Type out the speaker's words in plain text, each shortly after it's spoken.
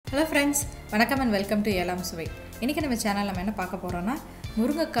Hello friends, welcome and welcome to Elam Suwai. இன்னைக்கு நம்ம சேனல்ல என்ன பார்க்க போறோம்னா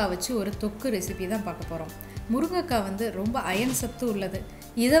முருங்கைக்காய் வச்சு ஒரு தொக்கு ரெசிபி தான் பார்க்க போறோம். முருங்கைக்காய் வந்து ரொம்ப அயன் சத்து உள்ளது.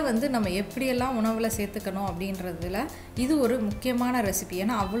 இத வந்து நம்ம எப்படி எல்லாம் உணவுல சேர்த்துக்கணும் அப்படின்றதுல இது ஒரு முக்கியமான ரெசிபி.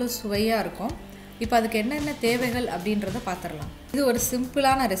 ஏனா அவ்வளவு சுவையா இருக்கும். இப்போ அதுக்கு என்னென்ன தேவைகள் அப்படின்றத பாத்துறலாம். இது ஒரு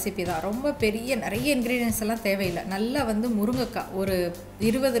சிம்பிளான ரெசிபி தான். ரொம்ப பெரிய நிறைய இன்கிரிடியன்ட்ஸ் எல்லாம் தேவையில்லை. நல்லா வந்து முருங்கைக்காய் ஒரு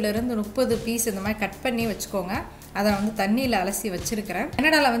 20 ல இருந்து 30 பீஸ் இந்த மாதிரி கட் பண்ணி வெச்சுக்கோங்க. அதை வந்து தண்ணியில் அலசி வச்சிருக்கிறேன்.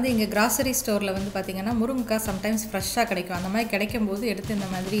 கனடாவில் வந்து இங்கே கிராசரி ஸ்டோரில் வந்து பார்த்திங்கன்னா முருங்கைக்காய் சம்டைம்ஸ் ஃப்ரெஷ்ஷாக கிடைக்கும். அந்த மாதிரி கிடைக்கும் போது எடுத்து இந்த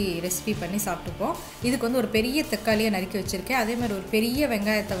மாதிரி ரெசிபி பண்ணி சாப்பிட்டுப்போம். இதுக்கு வந்து ஒரு பெரிய தக்காளியை நறுக்கி வச்சுருக்கேன். அதே மாதிரி ஒரு பெரிய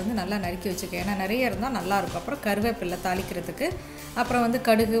வெங்காயத்தை வந்து நல்லா நறுக்கி வச்சுருக்கேன். ஏன்னா நிறைய இருந்தால் நல்லாயிருக்கும். அப்புறம் கருவேப்பிலை தாளிக்கிறதுக்கு, அப்புறம் வந்து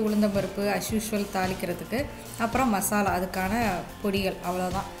கடுகு உளுந்தம்பருப்பு அஸ்யூஷுவல் தாளிக்கிறதுக்கு, அப்புறம் மசாலா அதுக்கான பொடிகள்,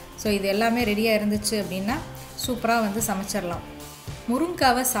 அவ்வளோதான். ஸோ இது எல்லாமே ரெடியாக இருந்துச்சு அப்படின்னா சூப்பராக வந்து சமைச்சிடலாம்.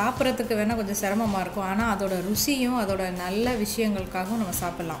 முருங்கைக்காவை சாப்பிட்றதுக்கு வேணால் கொஞ்சம் சிரமமாக இருக்கும். ஆனால் அதோட ருசியும் அதோட நல்ல விஷயங்களுக்காகவும் நம்ம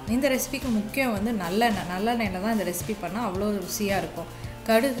சாப்பிட்லாம். இந்த ரெசிபிக்கு முக்கியம் வந்து நல்லெண்ணெயில் தான் இந்த ரெசிபி பண்ணால் அவ்வளோ ருசியாக இருக்கும்.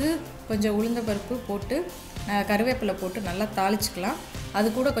 கடுகு கொஞ்சம் உளுந்தம்பருப்பு போட்டு கருவேப்பிலை போட்டு நல்லா தாளிச்சிக்கலாம். அது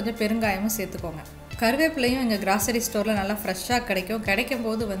கூட கொஞ்சம் பெருங்காயமும் சேர்த்துக்கோங்க. கருவேப்பிலையும் இங்கே கிராசரி ஸ்டோரில் நல்லா ஃப்ரெஷ்ஷாக கிடைக்கும்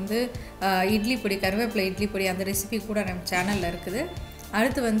போது வந்து இட்லி பொடி, கருவேப்பிலை இட்லி பொடி, அந்த ரெசிபி கூட நம்ம சேனலில் இருக்குது.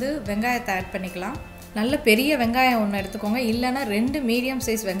 அடுத்து வந்து வெங்காயத்தை ஆட் பண்ணிக்கலாம். நல்ல பெரிய வெங்காயம் ஒன்று எடுத்துக்கோங்க. இல்லைன்னா 2 மீடியம்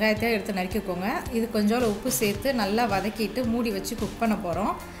சைஸ் வெங்காயத்தையும் எடுத்து நறுக்கிக்கோங்க. இது கொஞ்சம் உப்பு சேர்த்து நல்லா வதக்கிட்டு மூடி வச்சு குக் பண்ண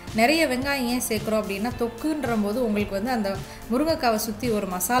போகிறோம். நிறைய வெங்காயம் ஏன் சேர்க்குறோம் அப்படின்னா தொக்குன்ற போது உங்களுக்கு வந்து அந்த முருங்கைக்காவை சுற்றி ஒரு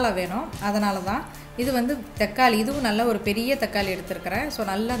மசாலா வேணும். அதனால தான். இது வந்து தக்காளி, இதுவும் நல்ல ஒரு பெரிய தக்காளி எடுத்துருக்கிறேன். ஸோ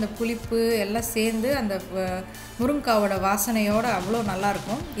நல்லா அந்த புளிப்பு எல்லாம் சேர்ந்து அந்த முருங்கைக்காவோட வாசனையோடு அவ்வளோ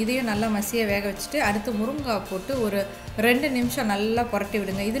நல்லாயிருக்கும். இதையும் நல்லா மசியை வேக வச்சுட்டு அடுத்து முருங்கைக்காய் போட்டு ஒரு 2 நிமிஷம் நல்லா புரட்டி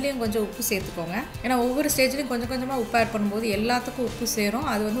விடுங்க. இதுலேயும் கொஞ்சம் உப்பு சேர்த்துக்கோங்க. ஏன்னா ஒவ்வொரு ஸ்டேஜ்லையும் கொஞ்சம் கொஞ்சமாக உப்பு ஆட் பண்ணும்போது எல்லாத்துக்கும் உப்பு சேரும்.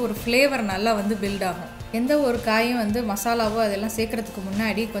 அது வந்து ஒரு ஃப்ளேவர் நல்லா வந்து பில்ட் ஆகும். எந்த ஒரு காயும் வந்து மசாலாவோ அதெல்லாம் சேர்க்குறதுக்கு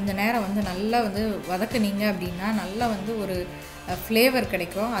முன்னாடி கொஞ்சம் நேரம் வந்து நல்லா வந்து வதக்குனீங்க அப்படின்னா நல்லா வந்து ஒரு ஃப்ளேவர்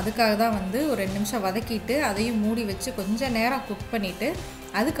கிடைக்கும். அதுக்காக தான் வந்து ஒரு 2 நிமிஷம் வதக்கிட்டு அதையும் மூடி வச்சு கொஞ்சம் நேரம் குக் பண்ணிவிட்டு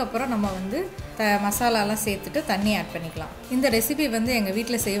அதுக்கப்புறம் நம்ம வந்து மசாலாலாம் சேர்த்துட்டு தண்ணி ஆட் பண்ணிக்கலாம். இந்த ரெசிபி வந்து எங்கள்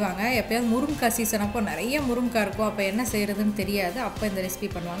வீட்டில் செய்வாங்க. எப்போயாவது முருங்கைக்காய் சீசன் அப்போ நிறைய முருங்கைக்காய் இருக்கும். அப்போ என்ன செய்கிறதுன்னு தெரியாது. அப்போ இந்த ரெசிபி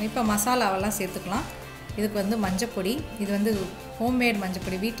பண்ணுவாங்க. இப்போ மசாலாவெல்லாம் சேர்த்துக்கலாம். இதுக்கு வந்து மஞ்சப்பொடி, இது வந்து ஹோம்மேட்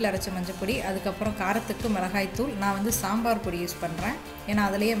மஞ்சப்பொடி, வீட்டில் அரைச்ச மஞ்சப்பொடி. அதுக்கப்புறம் காரத்துக்கு மிளகாய்த்தூள், நான் வந்து சாம்பார் பொடி யூஸ் பண்ணுறேன். ஏன்னா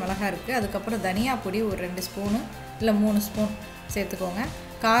அதுலேயே மிளகாய் இருக்குது. அதுக்கப்புறம் தனியா பொடி ஒரு 2 ஸ்பூனு இல்லை 3 ஸ்பூன் சேர்த்துக்கோங்க.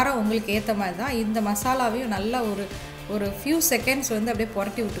 காரம் உங்களுக்கு ஏற்ற மாதிரி தான். இந்த மசாலாவையும் நல்லா ஒரு ஃபியூ செகண்ட்ஸ் வந்து அப்படியே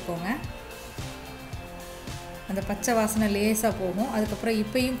புரட்டி விட்டுக்கோங்க. அந்த பச்சை வாசனை லேசாக போகும். அதுக்கப்புறம்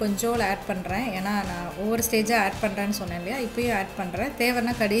இப்போயும் கொஞ்சம் ஆட் பண்ணுறேன். ஏன்னா நான் ஒவ்வொரு ஸ்டேஜாக ஆட் பண்ணுறேன்னு சொன்னேன் இல்லையா, இப்போயும் ஆட் பண்ணுறேன்.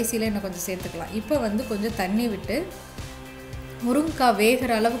 தேவைன்னா கடைசியில் இன்னும் கொஞ்சம் சேர்த்துக்கலாம். இப்போ வந்து கொஞ்சம் தண்ணி விட்டு முருங்கைக்காய்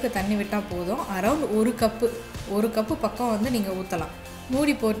வேகிற அளவுக்கு தண்ணி விட்டால் போதும். அரௌண்ட் ஒரு கப்பு பக்கம் வந்து நீங்கள் ஊற்றலாம்.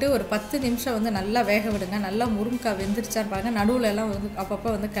 மூடி போட்டு ஒரு 10 நிமிஷம் வந்து நல்லா வேக விடுங்க. நல்லா முருங்கைக்காய் வெந்துருச்சான்னு பாருங்கள். நடுவில் எல்லாம் வந்து அப்பப்போ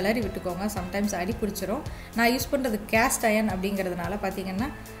வந்து கிளறி விட்டுக்கோங்க. சம்டைம்ஸ் அடி பிடிச்சிரும். நான் யூஸ் பண்ணுறது கேஸ்ட் அயன் அப்படிங்கிறதுனால பார்த்திங்கன்னா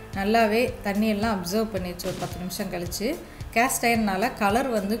நல்லாவே தண்ணியெல்லாம் அப்சர்வ் பண்ணிடுச்சு. ஒரு 10 நிமிஷம் கழித்து கேஸ்ட் அயன்னால் கலர்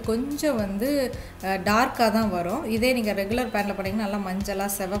வந்து கொஞ்சம் வந்து டார்க்காக தான் வரும். இதே நீங்கள் ரெகுலர் பேனில் பண்ணிங்கன்னா நல்லா மஞ்சளாக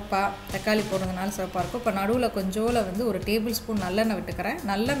சிவப்பாக, தக்காளி போடுறதுனால சிவப்பாக இருக்கும். இப்போ நடுவில் கொஞ்சோல வந்து ஒரு டேபிள் ஸ்பூன் நல்லெண்ணெய் விட்டுக்கிறேன்.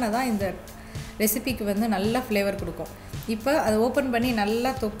 நல்லெண்ணெய் தான் இந்த ரெசிபிக்கு வந்து நல்ல ஃப்ளேவர் கொடுக்கும். இப்போ அதை ஓப்பன் பண்ணி நல்லா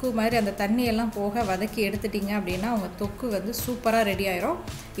தொக்கு மாதிரி அந்த தண்ணியெல்லாம் போக வதக்கி எடுத்துட்டிங்க அப்படின்னா உங்கள் தொக்கு வந்து சூப்பராக ரெடி ஆயிரும்.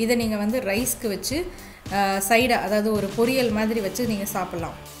 இதை நீங்கள் வந்து ரைஸ்க்கு வச்சு சைடாக, அதாவது ஒரு பொரியல் மாதிரி வச்சு நீங்கள்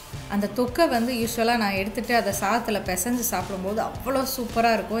சாப்பிட்லாம். அந்த தொக்கை வந்து யூஸ்வலாக நான் எடுத்துகிட்டு அதை சாதத்தில் பிசைஞ்சு சாப்பிடும்போது அவ்வளோ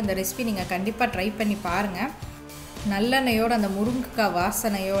சூப்பராக இருக்கும். இந்த ரெசிபி நீங்கள் கண்டிப்பாக ட்ரை பண்ணி பாருங்கள். நல்லெண்ணெயோட அந்த முருங்கைக்காய்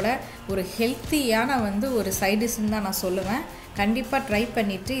வாசனையோட ஒரு ஹெல்த்தியான வந்து ஒரு சைடிஷ்ன்னு தான் நான் சொல்லுவேன். கண்டிப்பாக ட்ரை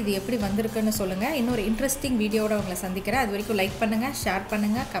பண்ணிவிட்டு இது எப்படி வந்திருக்குன்னு சொல்லுங்கள். இன்னொரு இன்ட்ரெஸ்டிங் வீடியோட உங்களை சந்திக்கிறேன். அது வரைக்கும் லைக் பண்ணுங்கள், ஷேர்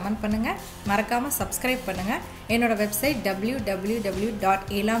பண்ணுங்கள், கமெண்ட் பண்ணுங்கள், மறக்காமல் சப்ஸ்கிரைப் பண்ணுங்கள். என்னோடய வெப்சைட்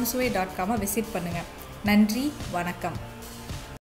www.elamsuwai.com விசிட் பண்ணுங்கள். நன்றி, வணக்கம்.